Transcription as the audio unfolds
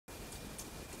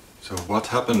So what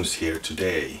happens here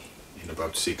today in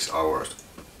about 6 hours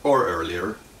or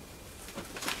earlier?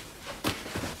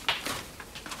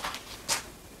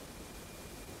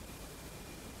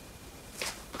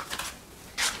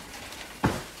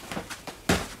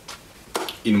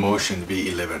 Inmotion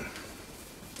V11.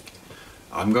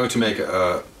 I'm going to make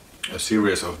a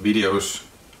series of videos,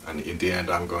 and in the end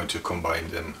I'm going to combine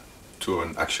them to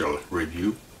an actual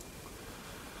review.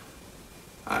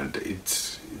 And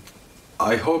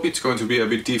I hope it's going to be a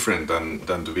bit different than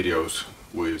the videos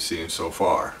we've seen so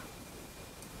far.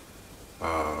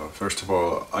 First of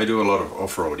all, I do a lot of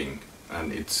off-roading,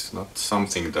 and it's not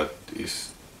something that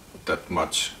is that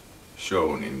much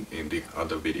shown in the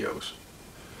other videos.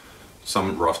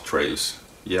 Some rough trails,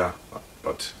 yeah,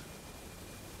 but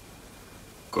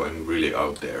going really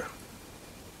out there.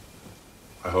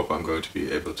 I hope I'm going to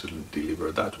be able to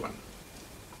deliver that one.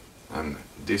 And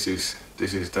this is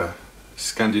the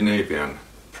Scandinavian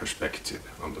perspective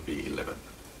on the V11.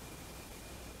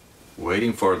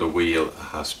 Waiting for the wheel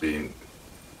has been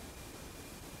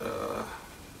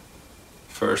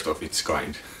first of its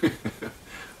kind.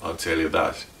 I'll tell you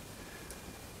that.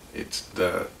 It's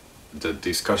the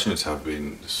discussions have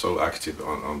been so active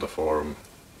on the forum,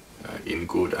 in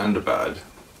good and bad.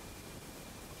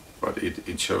 But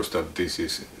it shows that this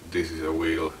is a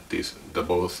wheel. The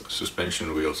both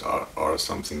suspension wheels are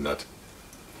something that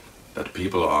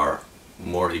people are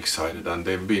more excited than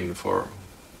they've been for,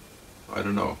 I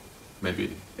don't know,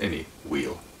 maybe any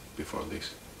wheel before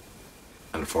this.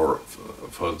 And for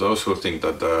those who think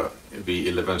that the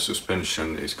V11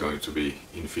 suspension is going to be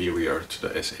inferior to the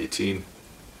S18,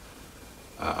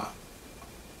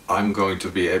 I'm going to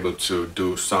be able to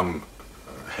do some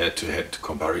head-to-head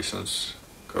comparisons,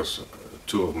 because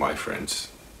two of my friends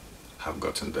have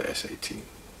gotten the S18.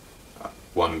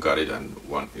 One got it and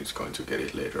one is going to get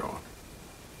it later on.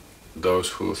 Those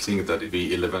who think that the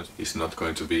V11 is not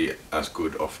going to be as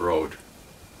good off-road,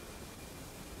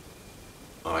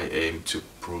 I aim to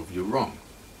prove you wrong.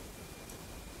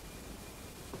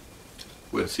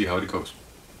 We'll see how it goes.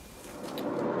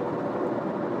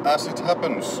 As it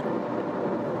happens,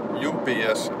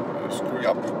 UPS screwed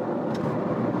up.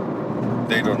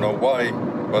 They don't know why,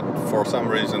 but for some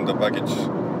reason the package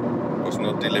was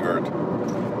not delivered.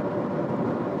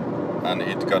 And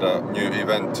it got a new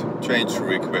event change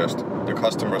request. The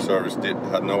customer service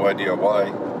had no idea why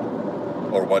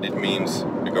or what it means,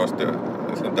 because the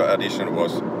addition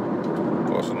was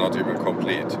not even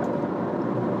complete.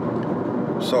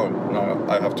 So now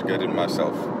I have to get it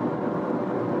myself.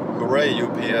 Hooray,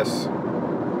 UPS!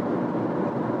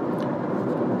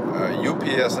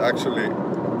 UPS actually,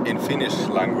 in Finnish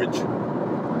language,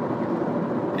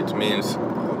 it means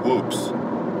whoops.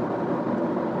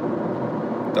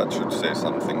 That should say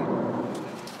something.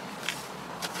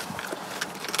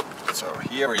 So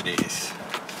here it is.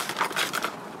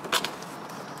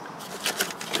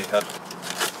 We had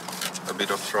a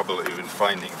bit of trouble even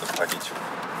finding the package.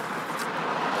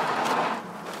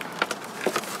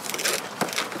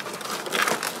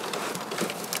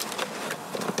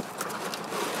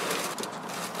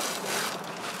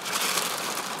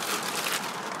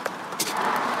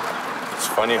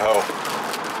 Funny how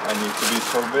I need to be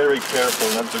so very careful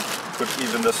not to put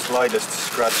even the slightest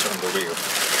scratch on the wheel,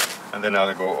 and then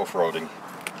I'll go off-roading.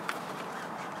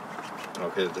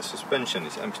 Okay, the suspension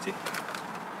is empty.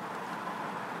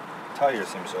 Tire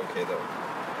seems okay though.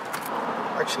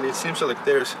 Actually, it seems like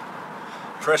there's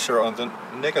pressure on the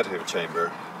negative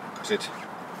chamber, because it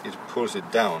pulls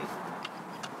it down.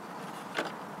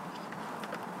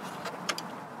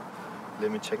 Let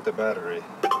me check the battery.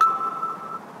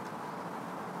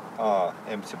 Ah,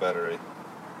 empty battery.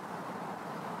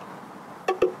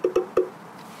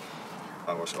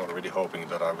 I was already hoping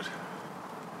that I would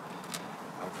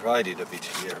ride it a bit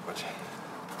here, but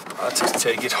I'll just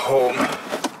take it home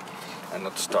and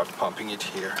not start pumping it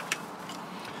here.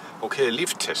 Okay,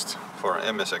 lift test for an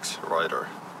MSX rider.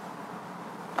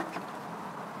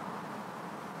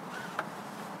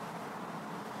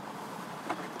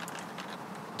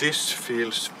 This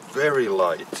feels very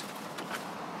light.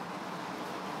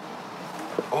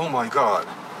 Oh my god!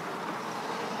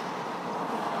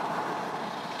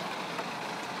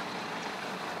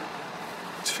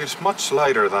 It feels much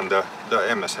lighter than the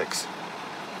MSX.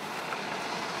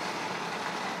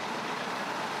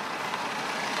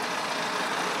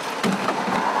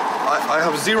 I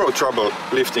have zero trouble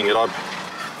lifting it up.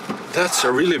 That's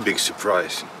a really big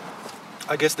surprise.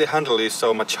 I guess the handle is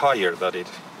so much higher that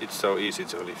it's so easy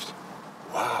to lift.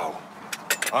 Wow!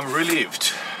 I'm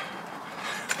relieved.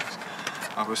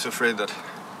 I was afraid that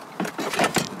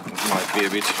it might be a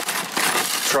bit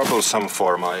troublesome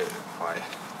for my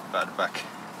bad back.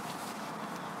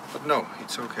 But no,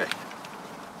 it's okay.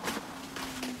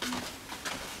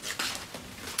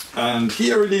 And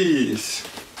here it is!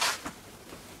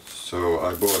 So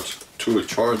I bought 2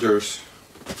 chargers,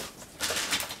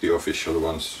 the official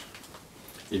ones.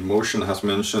 Inmotion has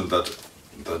mentioned that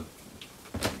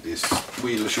this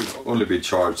wheel should only be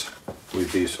charged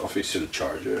with these official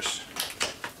chargers.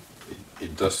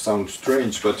 It does sound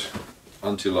strange, but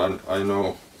until I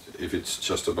know if it's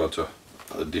just about a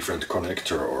different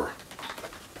connector or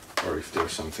if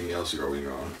there's something else going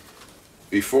on.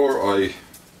 Before I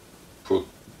put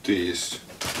these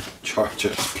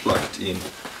chargers plugged in,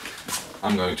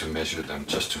 I'm going to measure them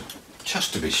just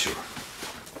to be sure.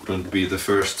 Wouldn't be the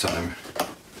first time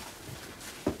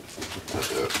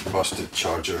that a busted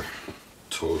charger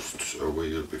toasts a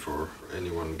wheel before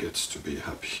anyone gets to be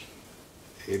happy.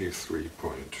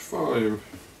 83.5.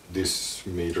 This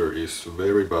meter is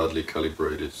very badly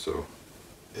calibrated, so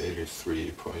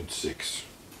 83.6.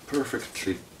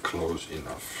 Perfectly close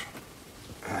enough.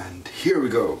 And here we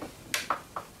go.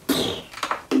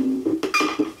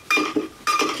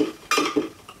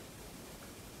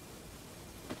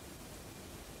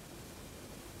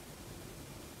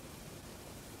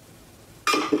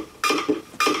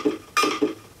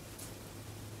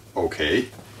 Okay.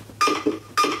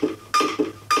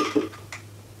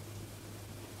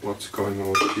 What's going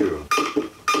on with you?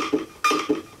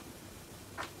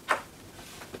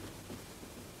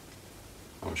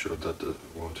 I'm sure that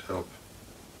won't help.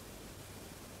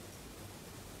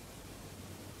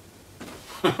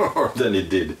 Or then it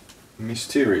did.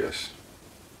 Mysterious.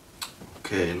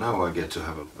 Okay, now I get to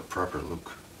have a proper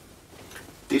look.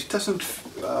 This doesn't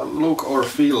look or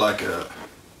feel like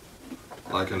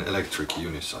an electric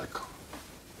unicycle.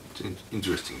 It's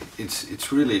interesting.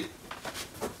 It's really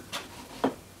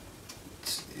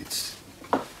it's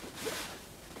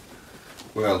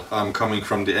well, I'm coming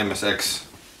from the MSX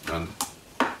and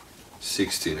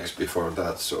 16X before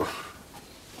that, so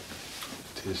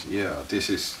this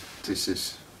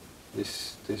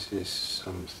is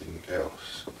something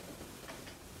else.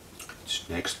 It's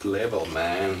next level,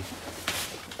 man.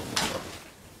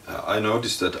 I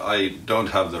noticed that I don't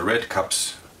have the red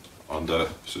caps on the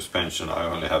suspension. I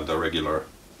only have the regular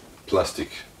plastic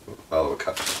valve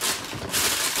caps.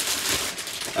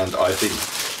 And I think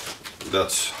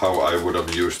that's how I would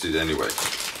have used it anyway.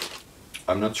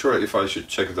 I'm not sure if I should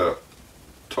check the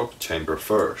top chamber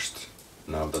first,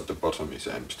 now that the bottom is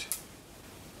empty.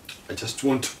 I just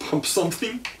want to pump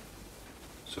something.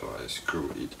 So I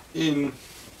screw it in.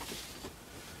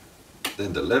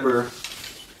 Then the lever.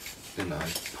 Then I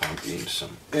pump in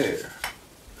some air.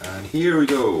 And here we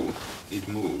go. It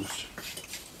moves.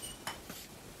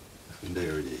 And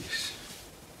there it is.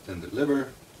 Then the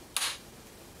lever.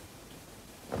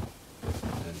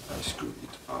 And I screw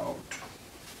it out.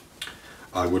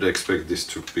 I would expect this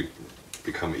to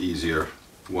become easier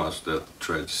once the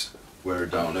threads wear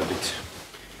down a bit.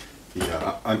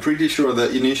 Yeah, I'm pretty sure the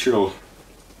initial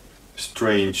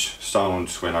strange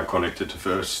sounds when I connected the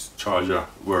first charger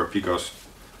were because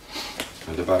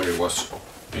the battery was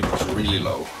really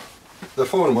low. The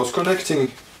phone was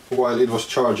connecting while it was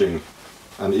charging,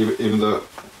 and even the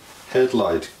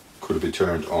headlight could be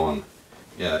turned on.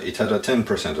 Yeah, it had a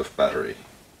 10% of battery.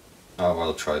 Now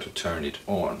I'll try to turn it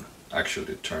on,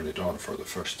 actually turn it on for the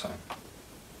first time.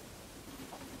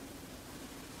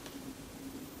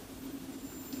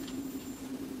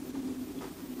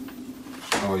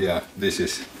 Oh yeah, this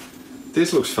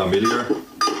looks familiar.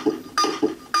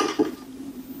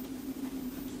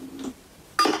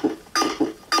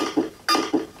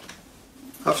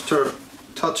 After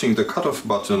touching the cutoff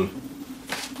button,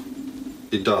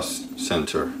 it does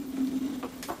center.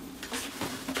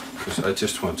 Because I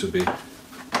just want to be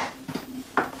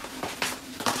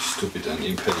stupid and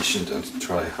impatient and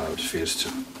try how it feels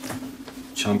to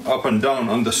jump up and down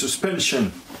on the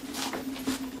suspension.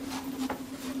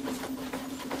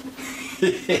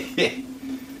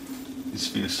 This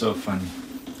feels so funny.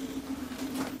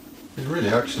 It really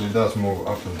actually does move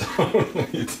up and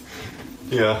down.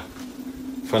 Yeah,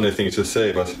 funny thing to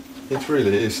say, but it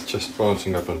really is just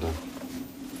bouncing up and down.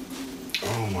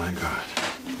 Oh my god,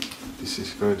 this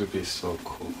is going to be so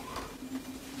cool.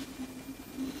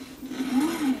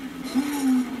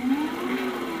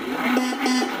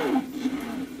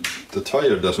 The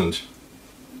tire doesn't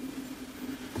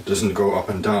go up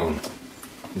and down.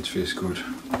 It feels good.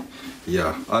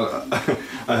 Yeah,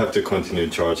 I have to continue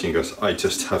charging because I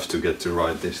just have to get to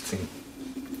ride this thing.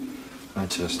 I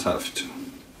just have to.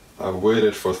 I've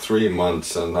waited for 3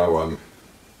 months and now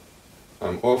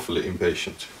I'm awfully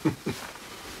impatient.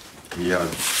 Yeah,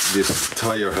 this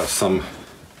tire has some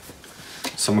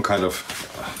some kind of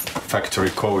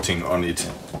factory coating on it,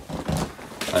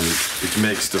 and it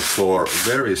makes the floor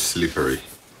very slippery.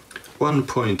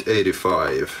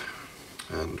 1.85,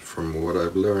 and from what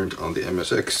I've learned on the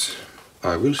MSX,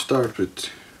 I will start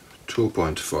with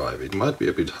 2.5. It might be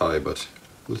a bit high, but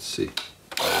let's see.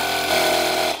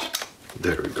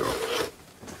 There we go.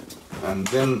 And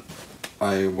then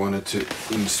I wanted to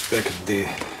inspect the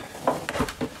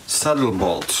saddle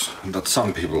bolts that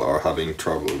some people are having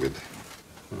trouble with.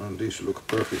 And these look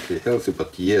perfectly healthy,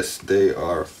 but yes, they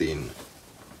are thin.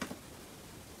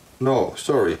 No,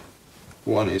 sorry,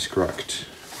 one is cracked.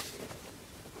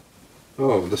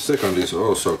 Oh, the second is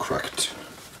also cracked.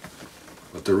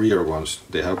 But the rear ones,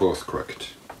 they have both cracked.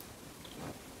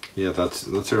 Yeah, that's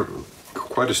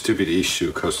quite a stupid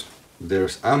issue, because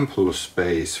there's ample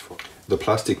space for the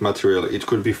plastic material. It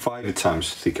could be 5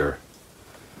 times thicker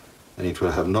and it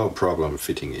will have no problem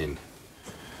fitting in.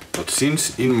 But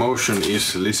since Inmotion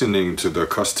is listening to the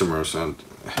customers and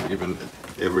even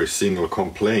every single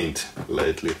complaint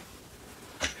lately,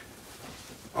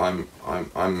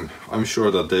 I'm sure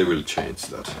that they will change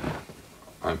that.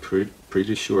 I'm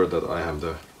pretty sure that I have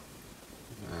the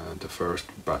first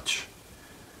batch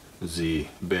Z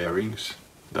bearings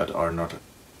that are not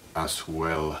as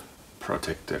well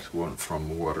protected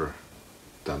from water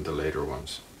than the later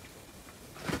ones.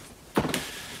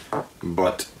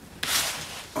 But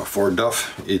for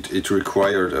Duff, it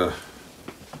required a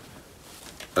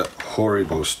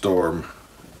horrible storm,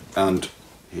 and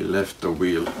he left the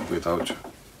wheel without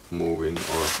moving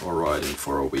or riding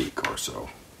for a week or so.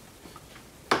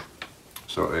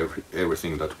 So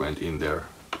everything that went in there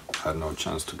had no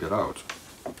chance to get out.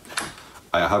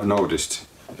 I have noticed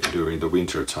during the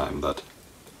winter time that,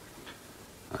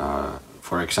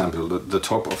 for example, the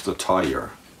top of the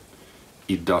tire,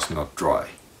 it does not dry.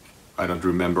 I don't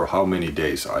remember how many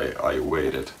days I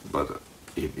waited, but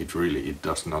it really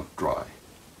does not dry.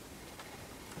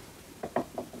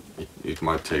 It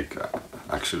might take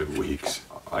actually weeks.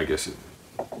 I guess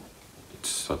it's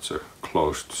such a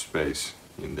closed space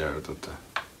in there that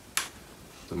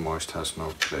the moist has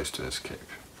no place to escape.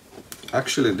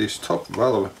 Actually, these top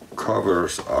valve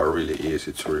covers are really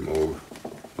easy to remove,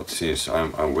 but since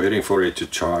I'm waiting for it to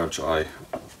charge, I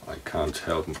can't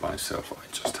help myself. I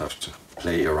just have to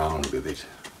play around with it.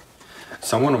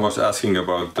 Someone was asking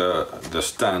about the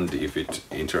stand, if it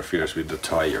interferes with the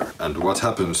tire, and what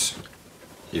happens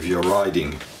if you're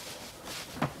riding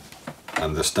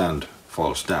and the stand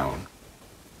falls down.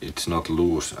 It's not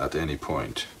loose at any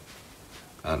point,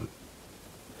 and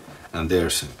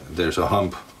there's a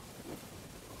hump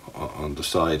on the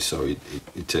side, so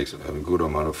it takes a good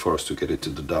amount of force to get it to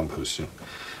the down position,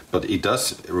 but it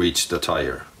does reach the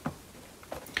tire.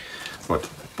 But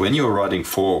when you're riding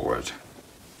forward,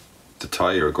 the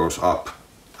tire goes up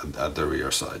at the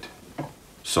rear side,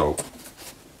 so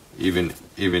even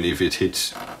if it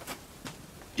hits,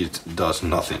 it does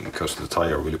nothing, because the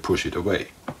tire will push it away.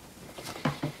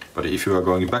 But if you are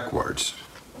going backwards,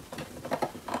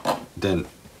 then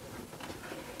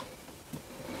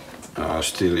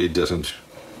still it doesn't.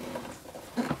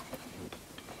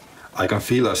 I can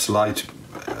feel a slight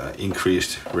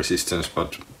increased resistance,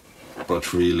 but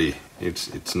really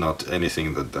it's not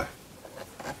anything that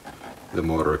the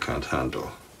motor can't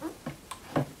handle.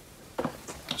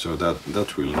 So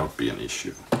that will not be an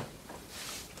issue.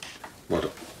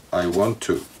 What I want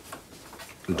to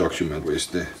document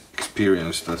with the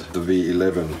experience that the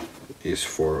V11 is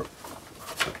for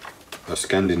a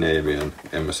Scandinavian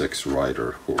MSX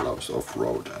rider who loves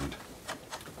off-road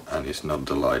and is not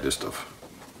the lightest of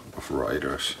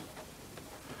riders.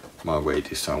 My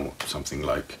weight is something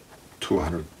like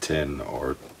 210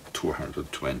 or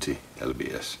 220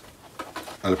 lbs.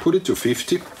 I'll put it to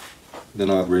 50, then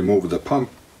I'll remove the pump,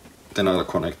 then I'll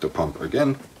connect the pump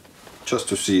again, just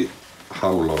to see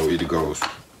how low it goes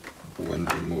when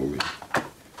removing.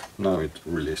 Now it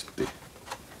released the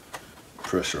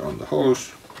pressure on the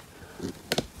hose.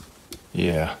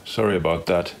 Yeah, sorry about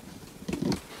that.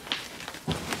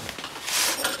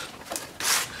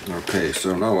 Okay,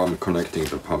 so now I'm connecting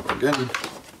the pump again,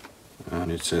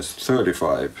 and it says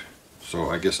 35, so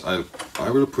I guess I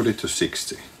will put it to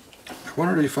 60. I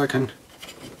wonder if I can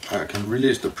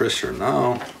release the pressure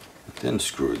now, then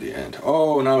screw the end.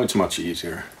 Oh, now it's much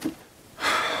easier.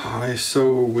 I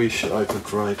so wish I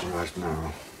could ride right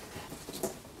now.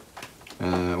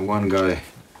 One guy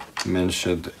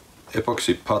mentioned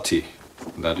epoxy putty,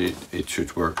 that it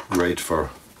should work great for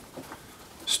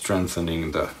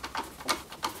strengthening the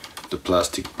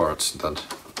plastic parts that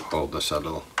hold the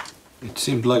saddle. It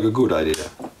seemed like a good idea,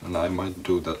 and I might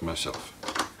do that myself.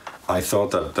 I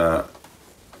thought that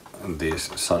these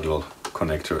saddle both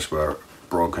connectors were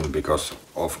broken because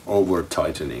of over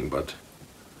tightening, but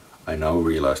I now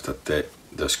realize that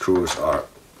the screws are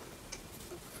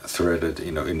threaded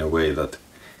in a way that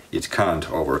it can't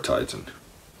over tighten.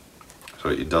 So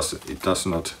it does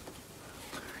not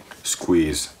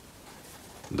squeeze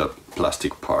the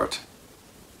plastic part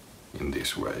in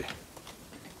this way.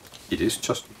 It is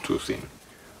just too thin.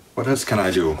 What else can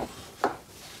I do?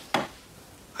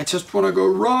 I just want to go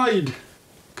ride!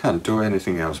 Can't do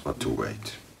anything else but to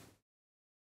wait.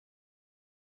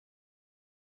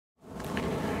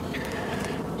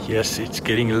 Yes, it's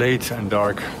getting late and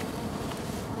dark.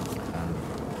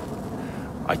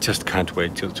 I just can't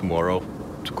wait till tomorrow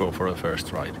to go for a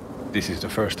first ride. This is the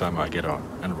first time I get on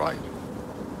and ride.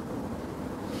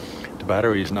 The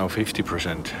battery is now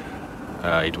 50%.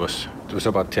 It was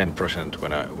about 10%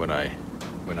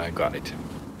 when I got it.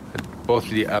 Both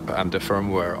the app and the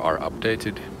firmware are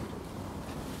updated.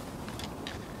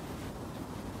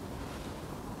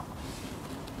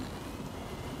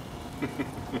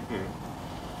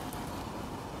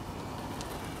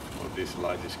 Oh, this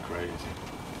light is crazy.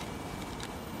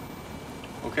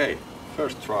 Okay,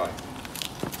 first try.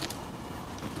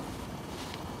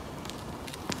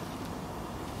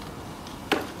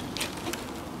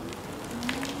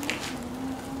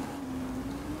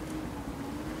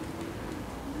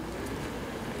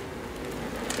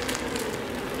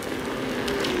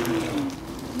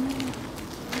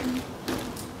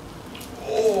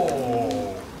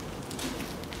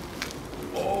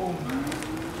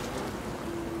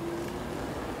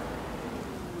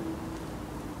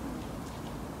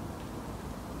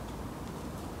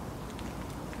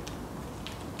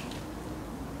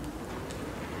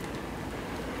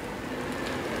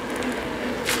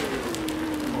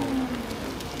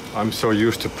 I'm so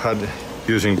used to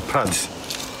using pads.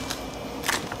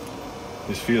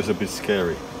 This feels a bit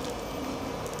scary.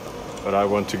 But I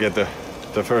want to get the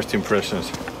first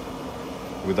impressions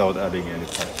without adding any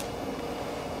pads.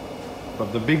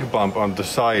 But the big bump on the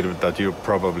side that you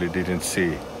probably didn't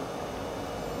see.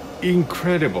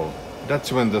 Incredible!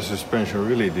 That's when the suspension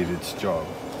really did its job.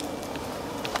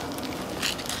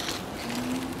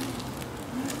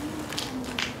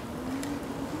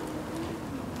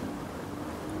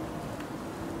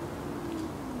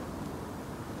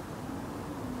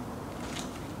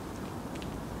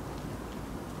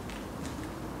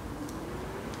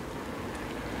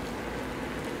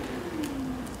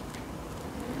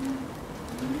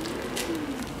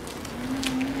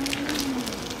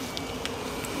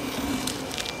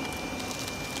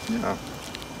 Yeah.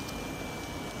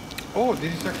 Oh,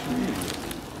 this is actually easy.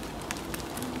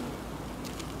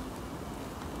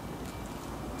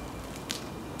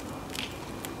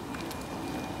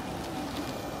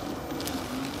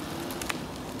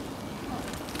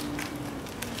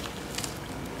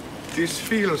 This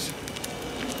feels...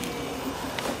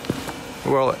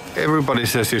 Well, everybody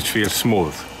says it feels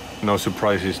smooth. No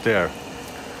surprises there.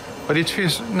 But it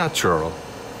feels natural.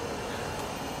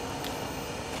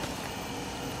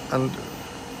 And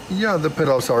yeah, the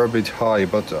pedals are a bit high,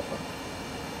 but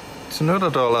it's not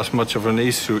at all as much of an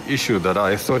issue that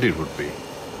I thought it would be,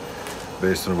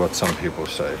 based on what some people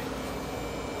say.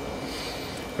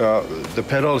 The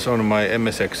pedals on my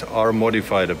MSX are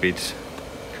modified a bit,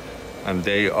 and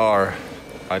they are,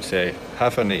 I'd say,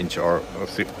 half an inch or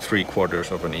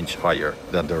 3/4 of an inch higher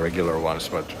than the regular ones,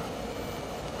 but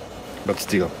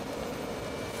still,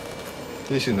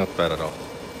 this is not bad at all.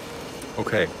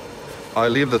 Okay. I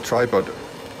leave the tripod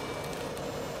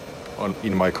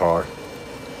in my car,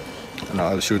 and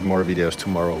I'll shoot more videos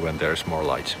tomorrow when there's more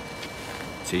light.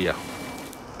 See ya.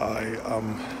 I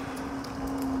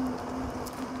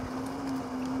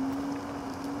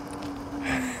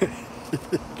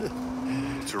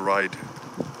to ride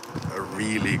a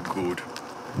really good,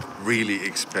 really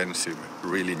expensive,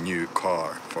 really new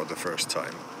car for the first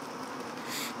time.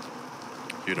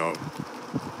 You know,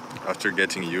 after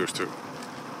getting used to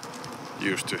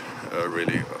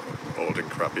really old and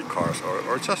crappy cars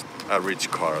or just average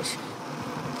cars.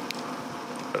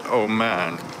 But, oh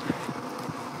man,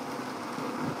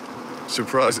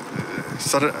 surprise,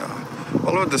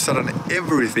 all of a sudden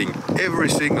every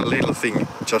single little thing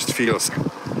just feels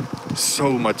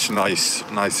so much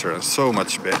nicer and so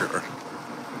much better.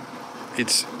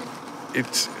 This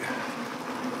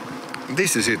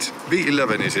is it,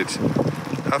 V11 is it,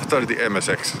 after the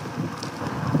MSX.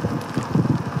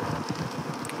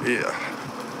 Yeah.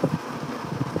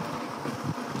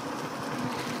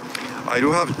 I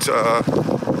do have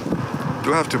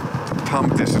to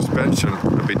pump the suspension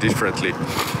a bit differently.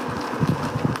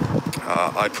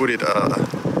 I put it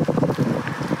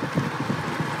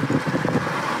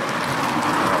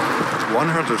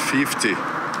 150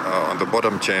 on the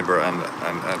bottom chamber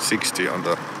and 60 on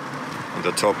the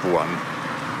top one,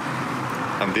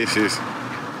 and this is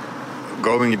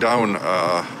going down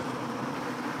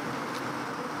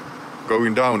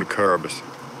curbs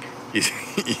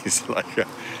is like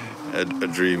a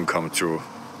dream come true.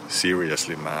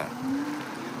 Seriously, man.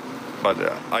 But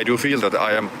I do feel that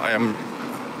I am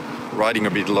riding a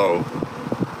bit low.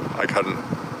 I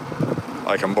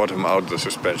can bottom out the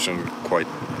suspension quite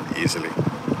easily.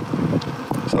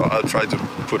 So I'll try to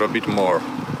put a bit more.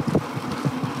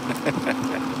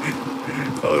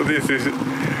 Oh this is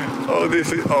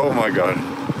oh my god.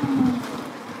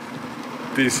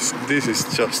 This is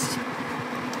just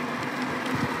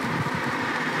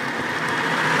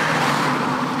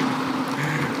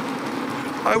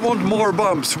I want more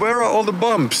bumps. Where are all the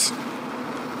bumps?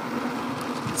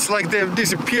 It's like they've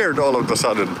disappeared all of a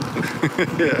sudden.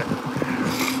 Yeah.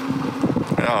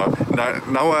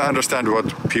 Now I understand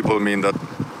what people mean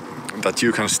that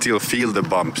you can still feel the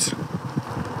bumps.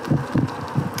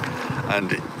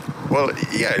 And well,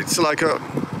 yeah, it's like a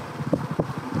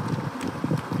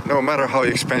no matter how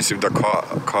expensive the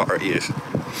car is,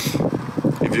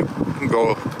 if you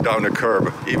go down a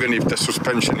curb, even if the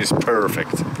suspension is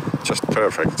perfect, just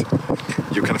perfect,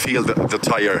 you can feel the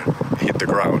tire hit the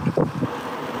ground.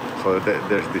 So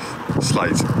there's this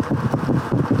slight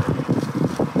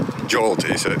jolt.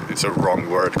 It's a wrong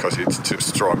word because it's too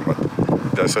strong, but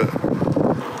there's a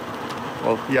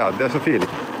there's a feeling.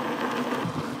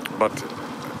 But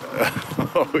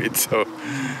oh, it's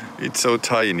so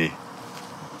tiny.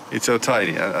 It's so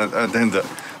tiny, and then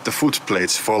the foot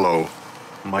plates follow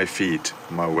my feet,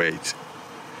 my weight.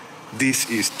 This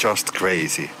is just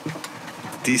crazy.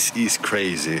 This is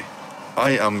crazy.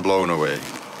 I am blown away.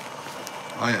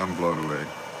 I am blown away.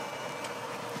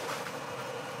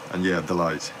 And yeah, the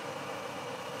lights.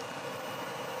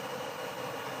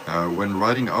 When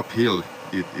riding uphill,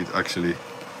 it actually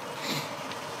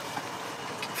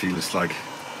feels like.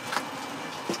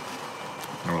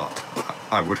 Well,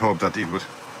 I would hope that it would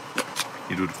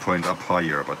point up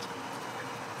higher, but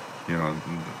you know,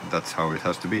 that's how it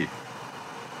has to be.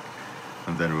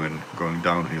 And then when going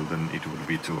downhill, then it would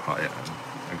be too high. And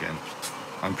again,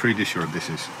 I'm pretty sure this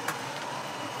is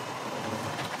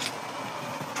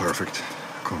perfect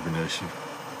combination.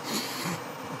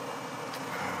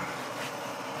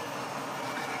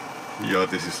 Yeah,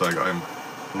 this is like I'm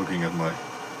looking at my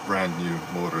brand new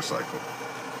motorcycle.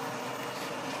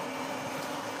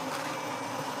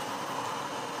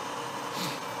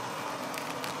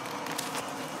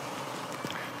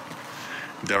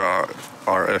 There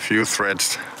are a few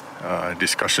threads,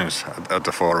 discussions at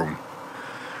the forum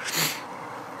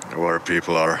where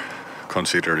people are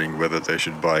considering whether they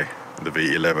should buy the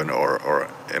V11 or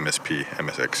MSP,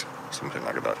 MSX, something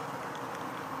like that.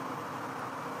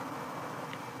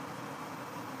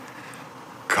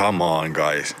 Come on,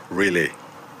 guys, really?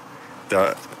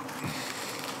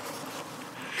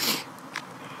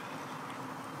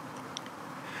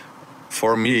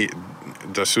 For me,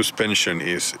 the suspension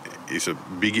is a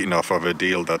big enough of a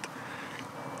deal that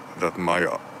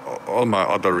all my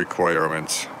other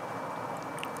requirements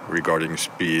regarding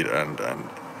speed and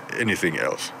anything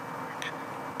else,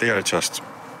 they are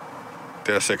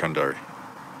secondary.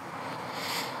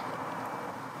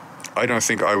 I don't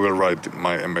think I will ride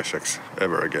my MSX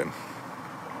ever again.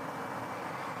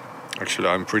 Actually,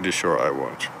 I'm pretty sure I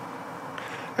won't.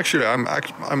 Actually,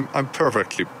 I'm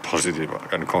perfectly positive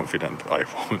and confident I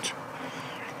won't.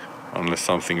 Unless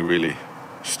something really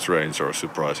strange or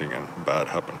surprising and bad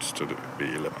happens to the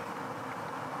V11.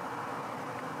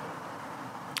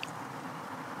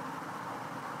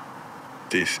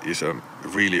 This is a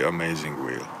really amazing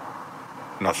wheel.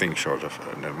 Nothing short of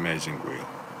an amazing wheel.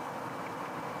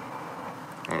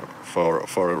 For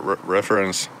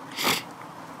reference,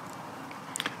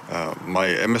 my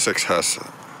MSX has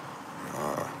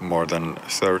more than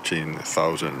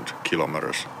 13,000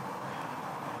 kilometers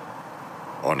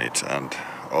on it, and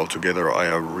altogether I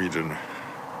have ridden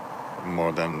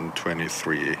more than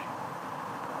 23,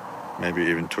 maybe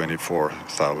even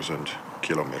 24,000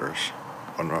 kilometers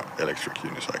on an electric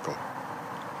unicycle.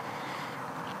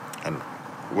 And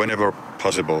whenever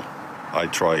possible, I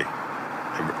try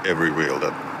every wheel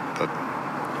that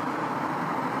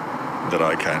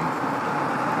I can.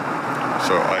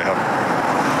 So I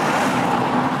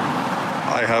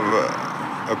have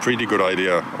a pretty good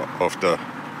idea of the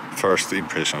first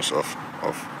impressions of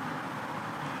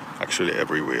actually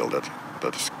every wheel that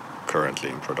is currently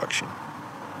in production.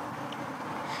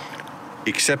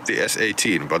 Except the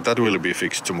S18, but that will be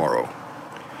fixed tomorrow.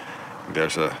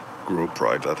 There's a group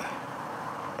ride that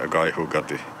a guy who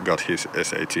got his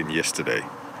S18 yesterday.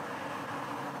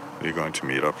 We're going to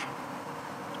meet up.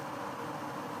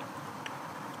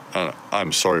 And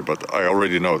I'm sorry, but I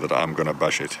already know that I'm gonna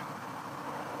bash it.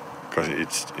 Because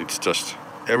it's just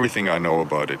everything I know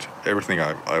about it, everything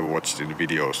I watched in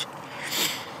videos,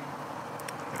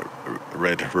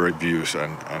 read reviews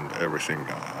and everything,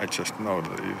 I just know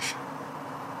that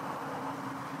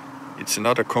it's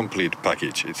not a complete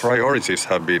package. Its priorities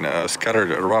have been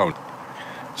scattered around,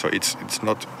 so it's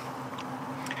not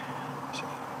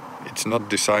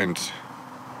designed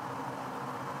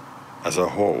as a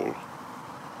whole.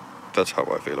 That's how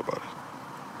I feel about it.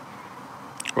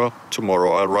 Well,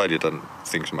 tomorrow I'll ride it and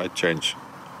things might change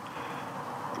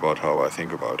about how I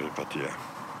think about it, but yeah.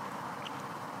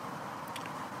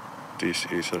 This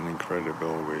is an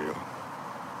incredible wheel.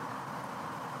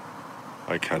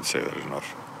 I can't say that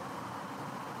enough.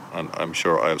 And I'm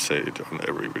sure I'll say it on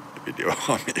every video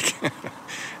I make.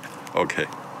 Okay,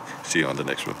 see you on the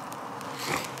next one.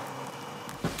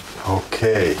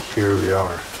 Okay, here we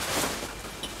are.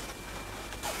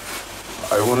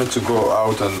 I wanted to go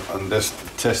out and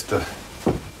test the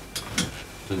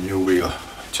new wheel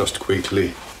just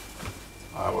quickly.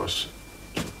 I was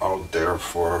out there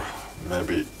for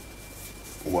maybe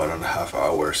 1.5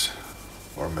 hours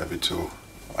or maybe 2.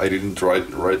 I didn't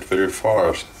ride very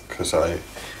far because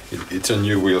it's a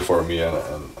new wheel for me and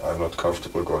I'm not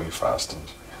comfortable going fast and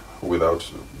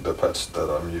without the pads that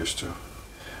I'm used to.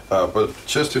 But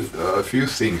just a few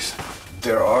things.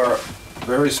 There are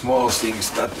very small things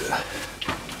that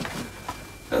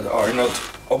are not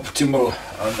optimal,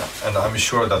 and I'm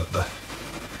sure that the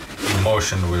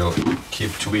Inmotion will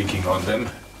keep tweaking on them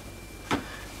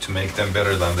to make them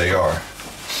better than they are.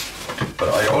 But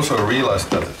I also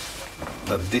realized that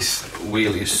this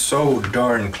wheel is so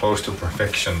darn close to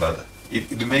perfection that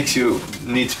it makes you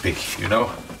nitpick, you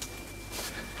know?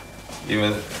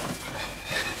 Even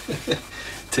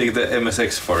take the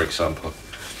MSX for example.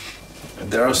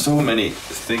 There are so many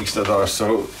things that are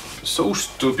so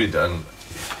stupid, and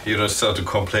you just start to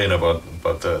complain about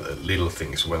the little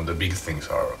things when the big things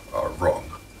are wrong.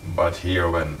 But here,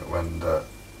 when the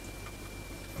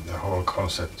whole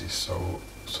concept is so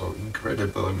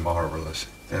incredibly marvelous,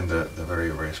 then the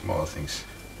very small things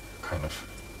kind of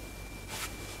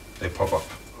they pop up.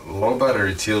 Low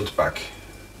battery tilt back.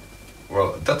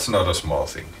 Well, that's not a small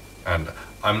thing, and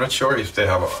I'm not sure if they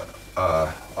have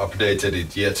updated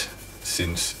it yet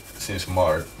since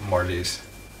Marty's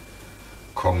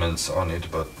comments on it,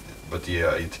 but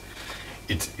yeah,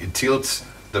 it tilts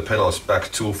the pedals back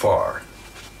too far,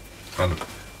 and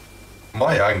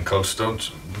my ankles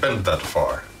don't bend that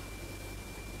far.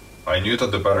 I knew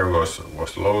that the battery was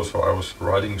low, so I was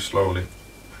riding slowly,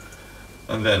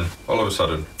 and then all of a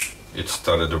sudden it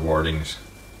started the warnings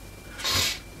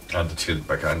and the tilt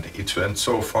back, and it went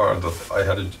so far that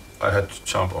I had to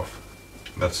jump off.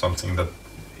 That's something that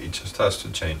it just has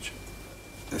to change.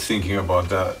 Thinking about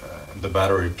the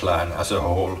battery plan as a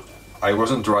whole, I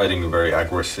wasn't riding very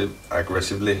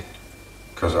aggressively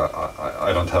because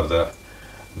I don't have the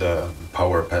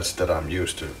power pads that I'm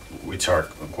used to, which are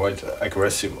quite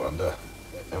aggressive on the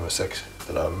MSX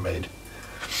that I've made.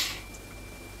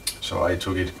 So I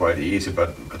took it quite easy,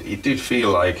 but it did feel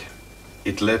like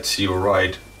it lets you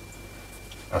ride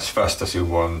as fast as you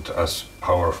want, as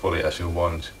powerfully as you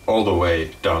want, all the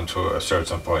way down to a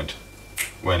certain point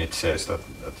when it says that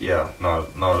yeah, now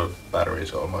the battery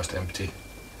is almost empty.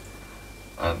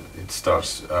 And it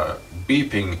starts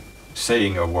beeping,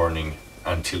 saying a warning,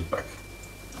 and tilt back,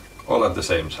 all at the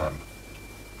same time.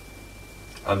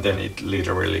 And then it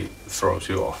literally throws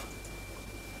you off.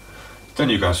 Then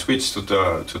you can switch to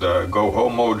the go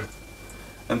home mode,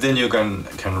 and then you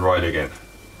can ride again.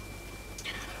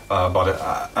 But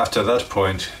after that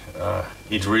point,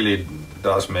 it really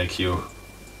does make you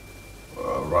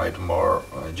ride more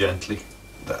gently.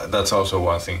 That's also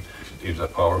one thing. If the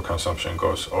power consumption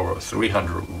goes over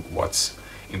 300 watts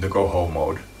in the go home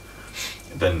mode,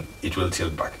 then it will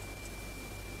tilt back.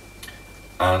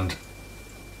 And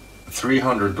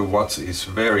 300 watts is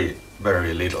very,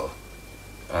 very little.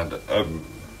 And a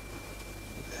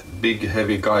big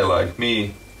heavy guy like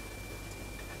me,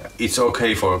 it's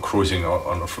okay for cruising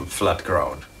on a flat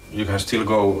ground. You can still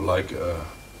go like,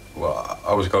 well,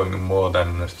 I was going more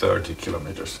than 30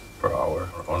 kilometers per hour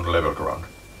on level ground.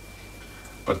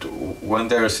 But when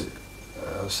there's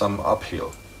some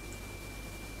uphill,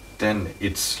 then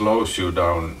it slows you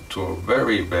down to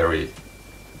very, very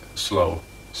slow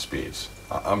speeds.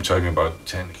 I'm talking about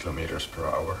 10 kilometers per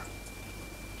hour.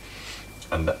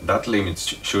 And that limit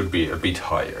should be a bit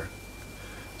higher,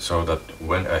 so that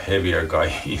when a heavier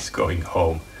guy is going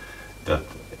home, that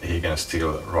he can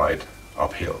still ride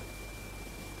uphill.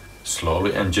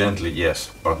 Slowly and gently,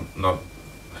 yes, but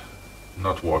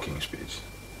not walking speeds.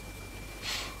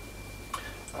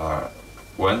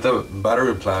 When the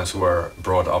battery plans were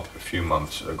brought up a few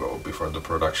months ago, before the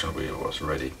production wheel was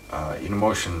ready,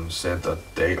 Inmotion said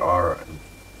that they are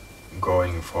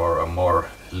going for a more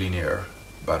linear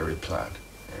battery plan.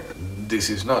 This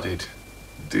is not it.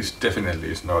 This definitely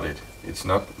is not it. It's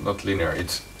not linear.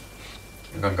 It's,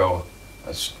 you can go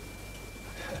as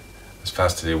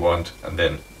fast as you want, and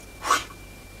then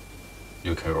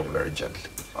you can go very gently.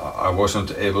 I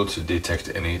wasn't able to detect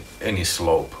any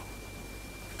slope.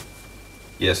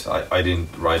 Yes, I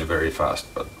didn't ride very fast,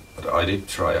 but I did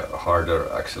try harder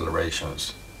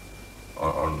accelerations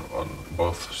on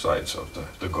both sides of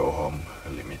the go-home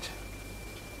limit.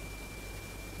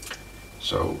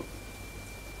 So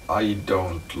I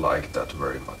don't like that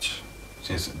very much,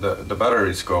 since the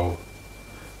batteries go,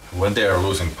 when they are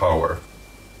losing power,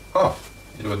 oh,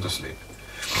 it went to sleep.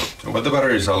 When the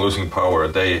batteries are losing power,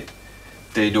 they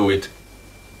do it,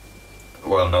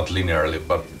 well, not linearly,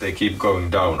 but they keep going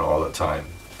down all the time.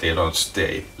 They don't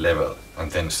stay level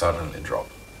and then suddenly drop.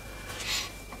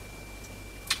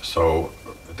 So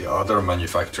the other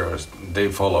manufacturers,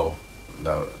 they follow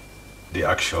the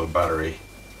actual battery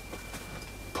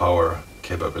power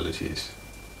capabilities.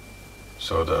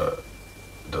 So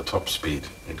the top speed,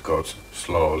 it goes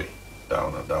slowly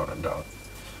down and down and down.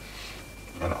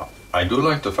 And I do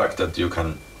like the fact that you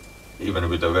can, even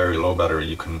with a very low battery,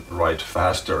 you can ride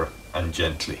faster and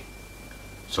gently,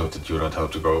 so that you don't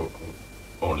have to go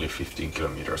only 15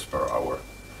 kilometers per hour.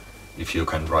 If you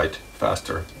can ride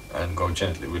faster and go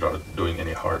gently without doing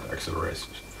any hard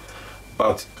accelerations.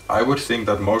 But I would think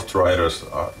that most riders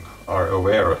are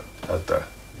aware that the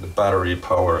battery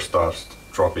power starts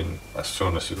dropping as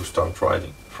soon as you start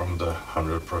riding from the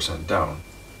 100% down.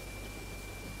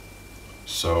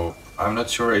 So I'm not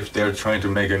sure if they're trying to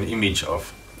make an image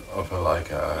of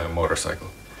like a motorcycle,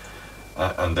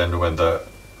 and then when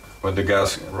the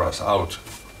gas runs out,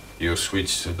 you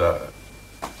switch to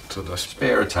the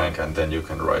spare tank, and then you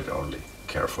can ride only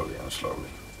carefully and slowly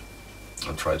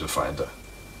and try to find the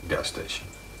gas station.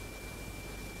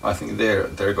 I think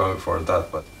they're going for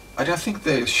that, but I don't think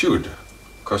they should,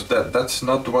 because that's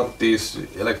not what these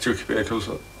electric vehicles,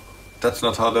 that's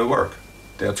not how they work.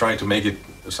 They're trying to make it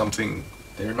something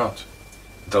they're not.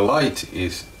 The light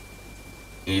is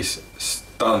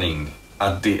stunning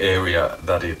at the area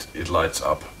that it lights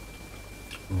up,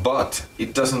 but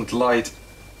it doesn't light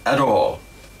at all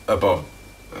above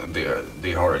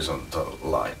the horizontal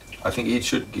line. I think it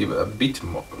should give a bit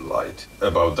more light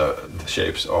above the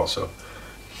shapes also.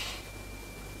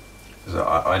 So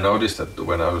I noticed that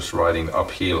when I was riding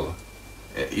uphill,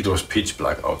 it was pitch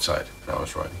black outside when I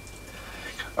was riding.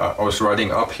 I was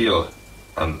riding uphill,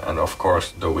 and of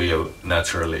course the wheel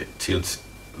naturally tilts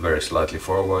very slightly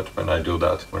forward when I do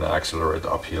that, when I accelerate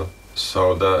uphill.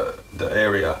 So the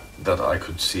area that I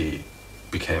could see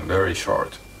became very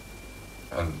short,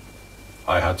 and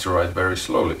I had to ride very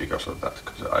slowly because of that,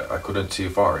 because I couldn't see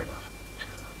far enough.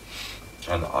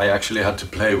 And I actually had to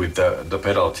play with the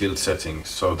pedal tilt settings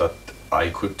so that I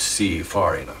could see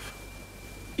far enough.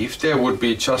 If there would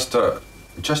be just a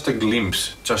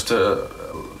glimpse, just a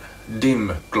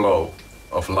dim glow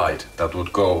of light that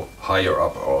would go higher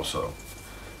up also,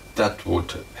 that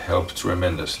would help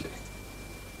tremendously.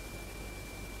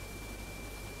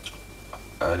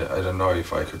 I don't know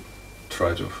if I could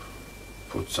try to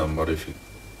put some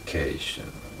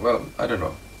modification. Well, I don't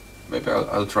know. Maybe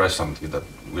I'll try something that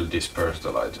will disperse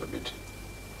the light a bit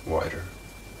wider.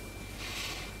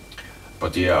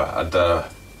 But yeah,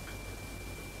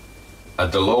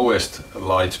 at the lowest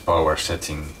light power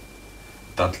setting,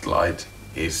 that light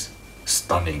is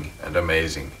stunning and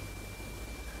amazing.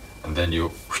 And then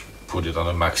you put it on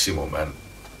a maximum, and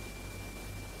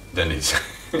then it's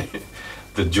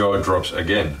the jaw drops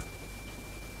again.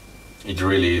 It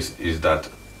really is that,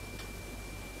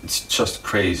 it's just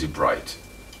crazy bright.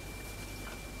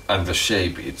 And the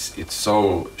shape, it's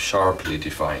so sharply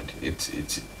defined.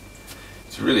 It's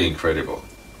really incredible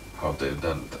how they've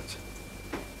done that.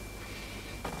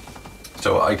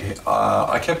 So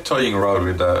I kept toying around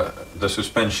with the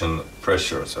suspension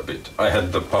pressures a bit. I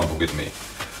had the pump with me,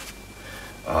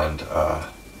 and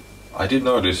I did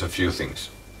notice a few things.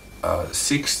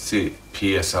 60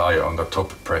 psi on the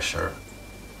top pressure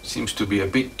seems to be a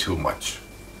bit too much,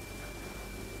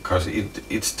 because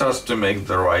it starts to make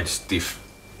the ride stiff.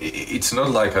 It's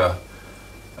not like a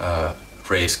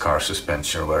race car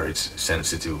suspension where it's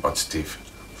sensitive but stiff,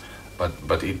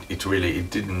 but it really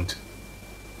didn't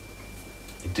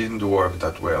work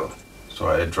that well. So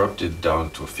I dropped it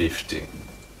down to 50,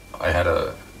 I had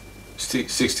a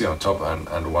 60 on top and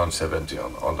 170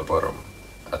 on the bottom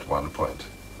at one point,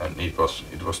 and it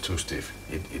was too stiff.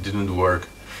 It didn't work.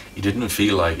 It didn't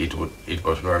feel like it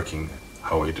was working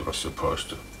how it was supposed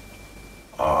to.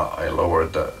 I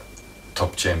lowered the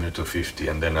top chamber to 50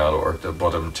 and then I lowered the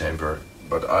bottom chamber.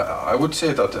 But I would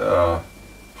say that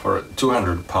for a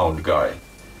 200-pound guy,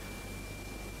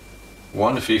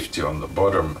 150 on the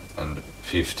bottom and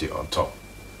 50 on top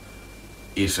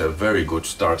is a very good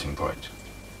starting point.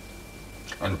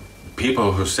 And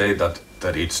people who say that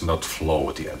it's not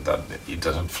floaty and that it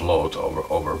doesn't float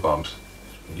over bumps,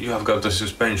 you have got the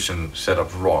suspension set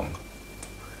up wrong.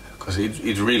 Because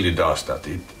it really does that.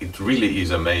 It really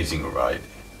is amazing ride.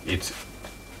 It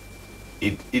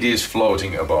is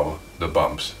floating above the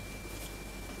bumps.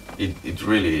 It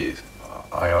really is.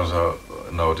 I also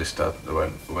noticed that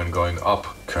when going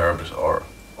up curbs or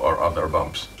other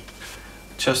bumps,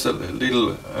 just a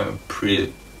little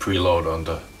preload on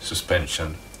the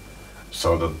suspension,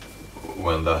 so that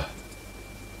when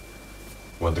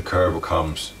the curve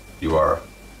comes, you are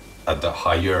at the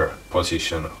higher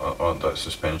position on the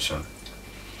suspension,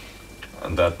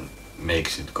 and that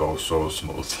makes it go so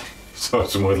smooth, so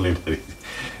smoothly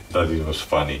that it was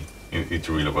funny. It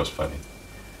really was funny.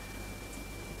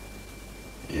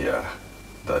 Yeah,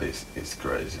 that is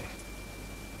crazy.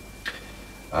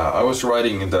 I was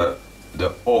riding in the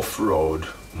off-road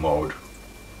mode,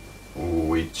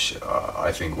 which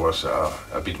I think was a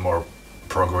bit more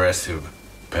progressive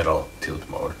pedal tilt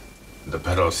mode. The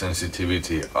pedal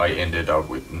sensitivity I ended up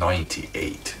with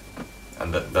 98,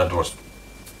 and that was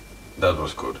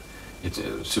good. It's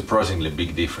a surprisingly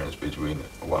big difference between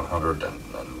 100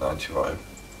 and 95,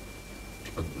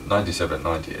 but 97,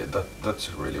 98, that's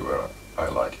really where I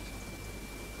like it.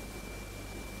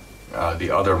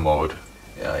 The other mode,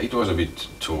 yeah, it was a bit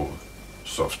too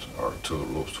soft or too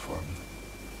loose for me.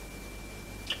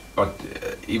 But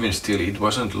even still, it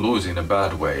wasn't loose in a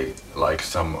bad way like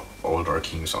some older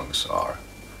King songs are.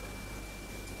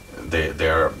 They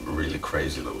are really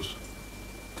crazy loose.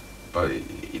 But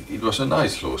it was a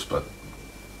nice loose, but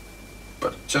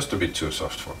just a bit too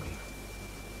soft for me.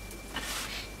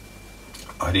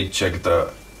 I did check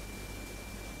the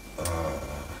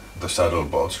saddle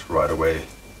bolts right away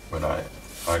when I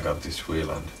got this wheel,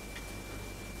 and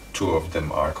two of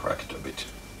them are cracked a bit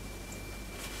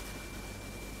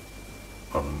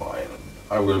on mine.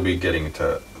 I will be getting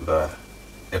the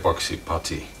epoxy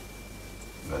putty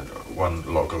that one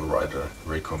local rider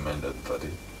recommended, that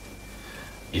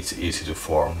it's easy to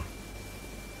form.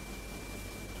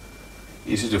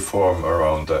 Easy to form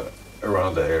around the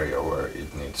area where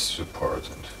it needs support,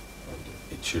 and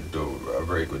it should do a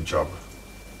very good job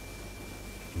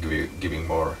giving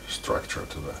more structure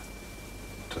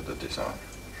to the design.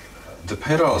 The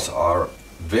pedals are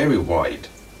very wide,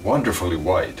 wonderfully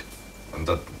wide, and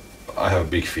that I have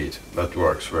big feet. That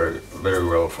works very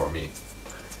well for me.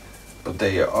 But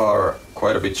they are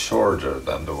quite a bit shorter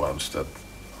than the ones that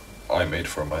I made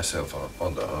for myself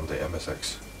on the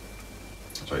MSX.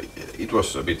 So it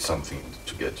was a bit something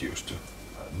to get used to.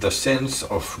 The sense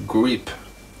of grip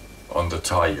on the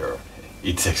tire,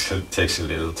 it takes a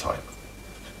little time.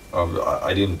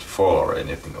 I didn't fall or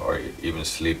anything or even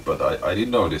slip, but I did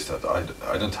notice that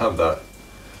I don't have that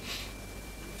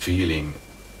feeling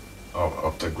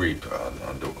of the grip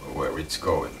and where it's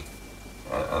going.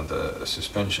 And the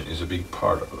suspension is a big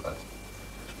part of that.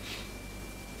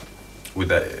 With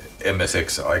the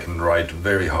MSX I can ride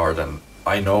very hard, and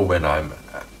I know when I'm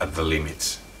at the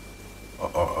limits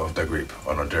of the grip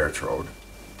on a dirt road.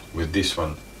 With this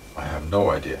one I have no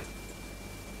idea.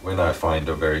 When I find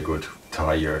a very good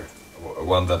tire,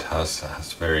 one that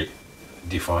has very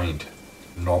defined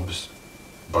knobs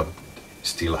but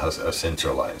still has a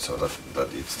center line so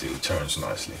that it still turns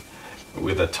nicely.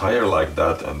 With a tire like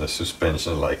that and the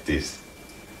suspension like this,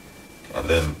 and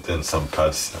then some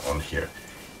pads on here,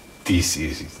 this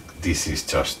is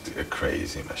just a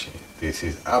crazy machine. This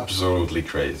is absolutely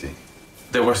crazy.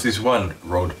 There was this one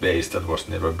road base that was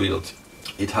never built.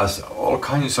 It has all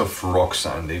kinds of rocks,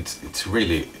 and it's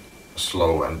really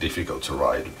slow and difficult to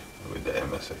ride with the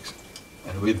MSX.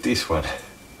 And with this one,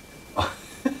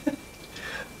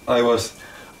 I was,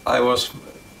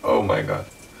 oh my god,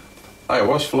 I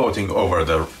was floating over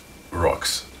the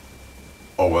rocks,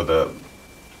 over the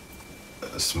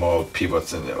small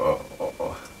pivots, and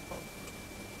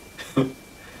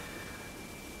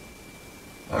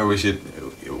I wish it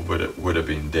would have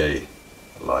been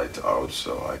daylight out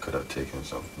so I could have taken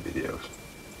some videos.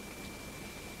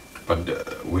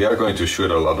 But we are going to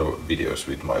shoot a lot of videos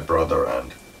with my brother,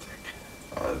 and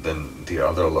then the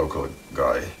other local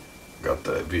guy got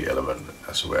the V11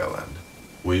 as well, and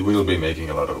We will be making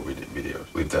a lot of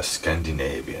videos with the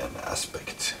Scandinavian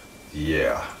aspect.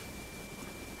 Yeah.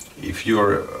 If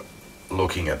you're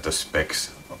looking at the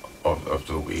specs of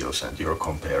the wheels and you're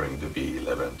comparing the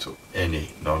V11 to any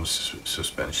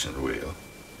non-suspension wheel,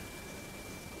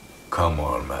 come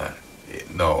on, man.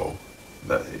 No,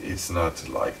 it's not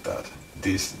like that.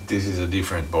 This is a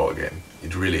different ballgame.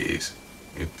 It really is.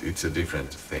 It's a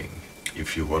different thing.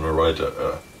 If you want to ride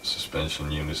a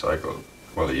suspension unicycle,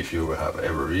 well, if you have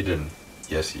ever ridden,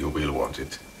 yes, you will want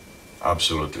it.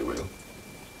 Absolutely will.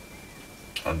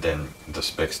 And then the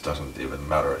specs doesn't even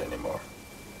matter anymore,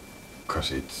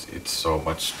 because it's so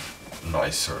much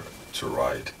nicer to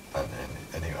ride than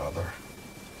any other.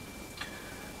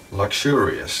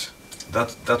 Luxurious.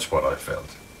 That's what I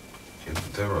felt.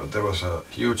 There was a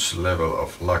huge level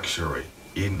of luxury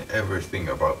in everything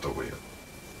about the wheel.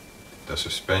 The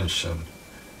suspension,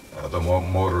 the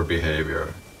motor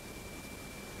behavior,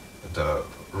 the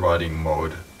riding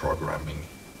mode programming,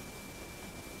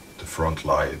 the front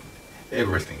light,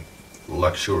 everything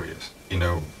luxurious in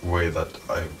a way that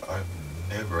I've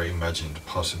never imagined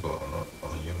possible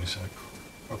on a unicycle.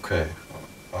 Okay,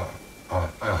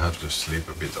 I have to sleep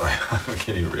a bit. I'm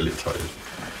getting really tired.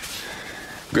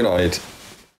 Good night.